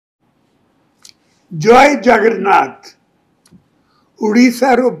जय जगन्नाथ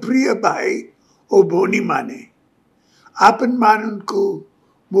उड़ीसार प्रिय भाई ओ भोनी माने आपन मानन को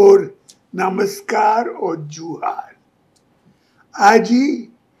मोर नमस्कार और जुहार। आज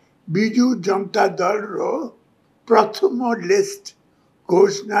बिजु जनता दल रो प्रथम लिस्ट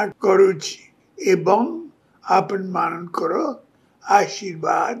घोषणा करुछि एवं आपन मानन करो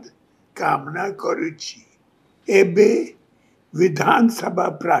आशीर्वाद कामना करुछि। एबे विधानसभा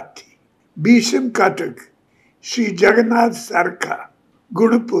प्रार्थी बीसम कटक श्री जगन्नाथ सरका,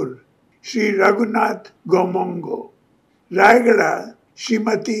 गुणपुर श्री रघुनाथ गोमंगो, रायगढ़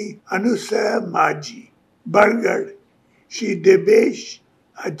श्रीमती अनुसया माझी, बरगढ़ श्री देवेश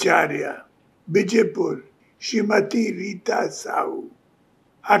आचार्य, विजयपुर श्रीमती रीता साहू,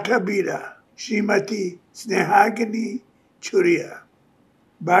 अठाबीरा श्रीमती स्नेहागिनी छुरिया,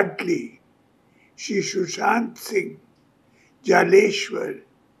 बाटली श्री सुशांत सिंह, जालेश्वर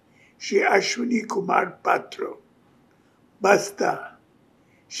श्री अश्विनी कुमार पात्रो, बस्ता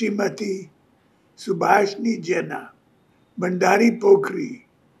श्रीमती सुभाषनी जैना, भंडारी पोखरी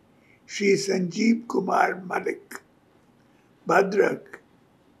श्री संजीव कुमार मलिक, भद्रक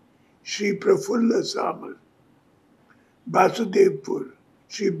श्री प्रफुल्ल सामल, वासुदेवपुर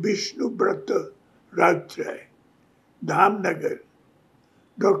श्री विष्णु व्रत राय, धामनगर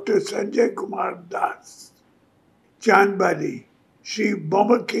डॉक्टर संजय कुमार दास, चांदबाली श्री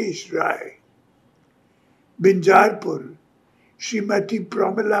बोमकेश राय, बिंजारपुर श्रीमती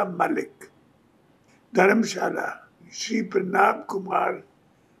प्रोमिला मलिक, धर्मशाला श्री प्रणाब कुमार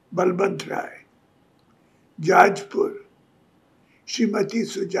बलवंत राय, जाजपुर श्रीमती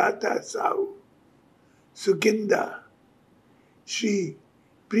सुजाता साहू, सुकिंदा श्री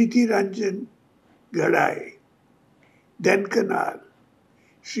प्रीति रंजन गड़ाई, देनकनाल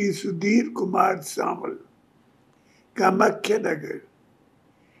श्री सुधीर कुमार सामल, कामाख्या नगर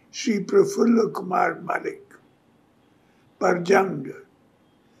श्री प्रफुल्ल कुमार मलिक, परजंग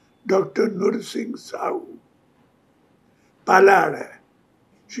डॉक्टर नूरसिंह साहू, पालाड़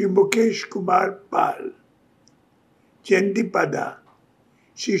श्री मुकेश कुमार पाल, चंदीपदा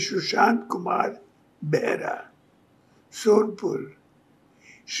श्री सुशांत कुमार बेहरा, सोनपुर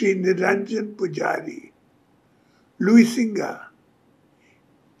श्री निरंजन पुजारी, लुईसिंगा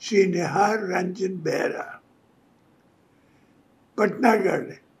श्री निहार रंजन बेहरा,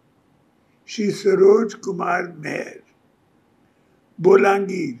 पटनागढ़ श्री सरोज कुमार मेहर,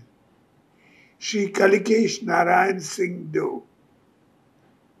 बोलांगीर श्री कलिकेश नारायण सिंह दो,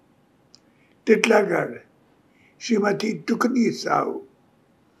 टिटलागढ़ श्रीमती टुकनी साहू,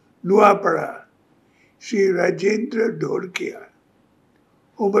 नुआपड़ा श्री राजेंद्र ढोलकिया,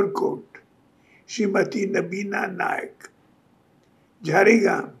 उमरकोट श्रीमती नबीना नायक,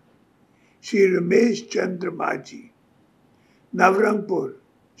 झारीगाम श्री रमेश चंद्र माझी, नवरंगपुर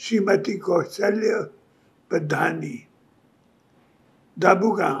श्रीमती कौशल्य प्रधानी,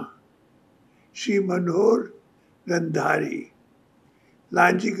 दाबूगांव श्री मनोहर रंधारी,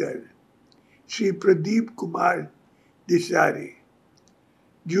 लांजीगढ़ श्री प्रदीप कुमार दिसारी,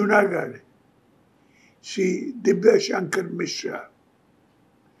 जूनागढ़ श्री दिव्य शंकर मिश्रा,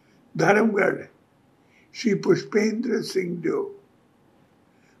 धर्मगढ़ श्री पुष्पेंद्र सिंह दो,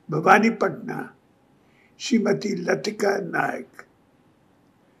 भवानीपटना श्रीमती लतिका नायक,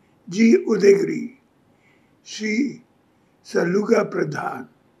 जी उदयगिरी श्री सलुगा प्रधान,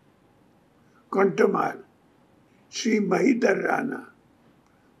 कंटमाल श्री महिदर राणा,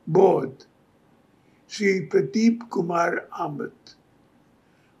 बौद्ध श्री प्रदीप कुमार आमत,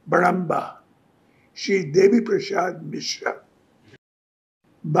 बड़म्बा श्री देवी प्रसाद मिश्रा,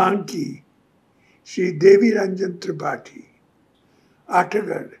 बांकी श्री देवी रंजन त्रिपाठी,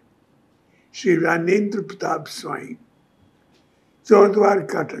 आठगढ़ श्री रानेन्द्र प्रताप स्वाइन, चौद्वार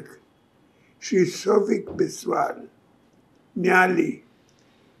कटक श्री सौविक बिस्वाल, न्याली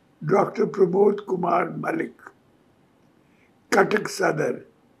डॉक्टर प्रमोद कुमार मलिक, कटक सदर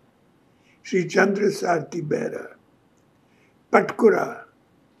श्री चंद्र सारथी बेहरा, पटकुरा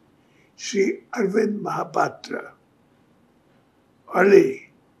श्री अरविंद महापात्र, अले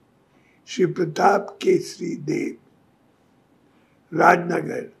श्री प्रताप केसरी देव,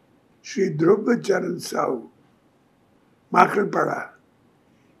 राजनगर श्री ध्रुव चरण साहू, माखलपड़ा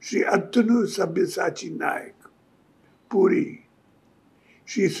श्री अतनु सब्यसाची नायक, पुरी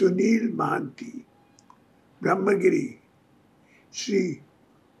श्री सुनील महांती, ब्रह्मगिरी श्री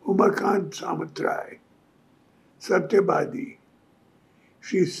उमाकांत सामंतराय, सत्यवादी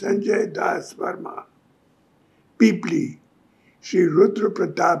श्री संजय दास वर्मा, पीपली श्री रुद्र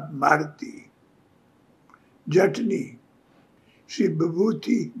प्रताप मारुति, जटनी श्री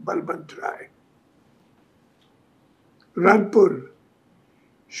विभूति बलवंत राय, रंगपुर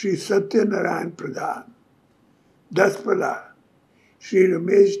श्री सत्यनारायण प्रधान, दसपला श्री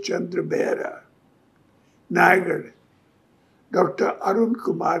रमेश चंद्र बेहरा, नायगढ़ डॉक्टर अरुण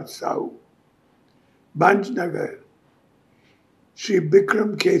कुमार साहू, भंजनगर श्री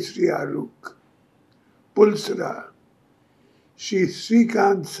विक्रम केसरी आरूक, पुलसरा श्री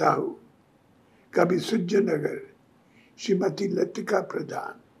श्रीकांत साहू, कवि सुजनगर श्रीमती लतिका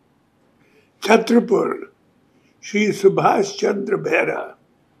प्रधान, छत्रपुर श्री सुभाष चंद्र बेहरा,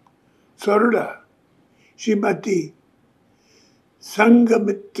 सोरड़ा श्रीमती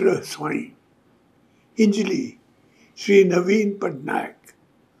संगमित्र स्वाई, इंजली श्री नवीन पटनायक,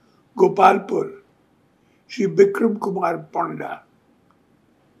 गोपालपुर श्री विक्रम कुमार पोंडा,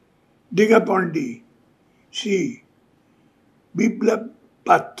 डिगापोंडी श्री बिप्लब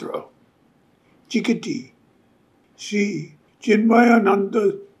पात्र, चिकटी श्री चिन्मयानंद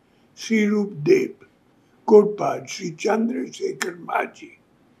श्री रूप देव, कोटपाड श्री चंद्रशेखर माझी,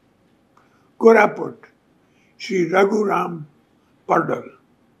 कोरापुट श्री रघुराम पडल,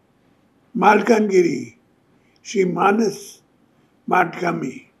 मालकानगिरी श्री मानस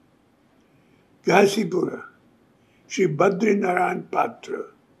माटगामी, घासीपुर श्री बद्रीनारायण पात्र,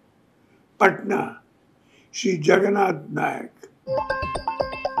 पटना श्री जगन्नाथ नायक।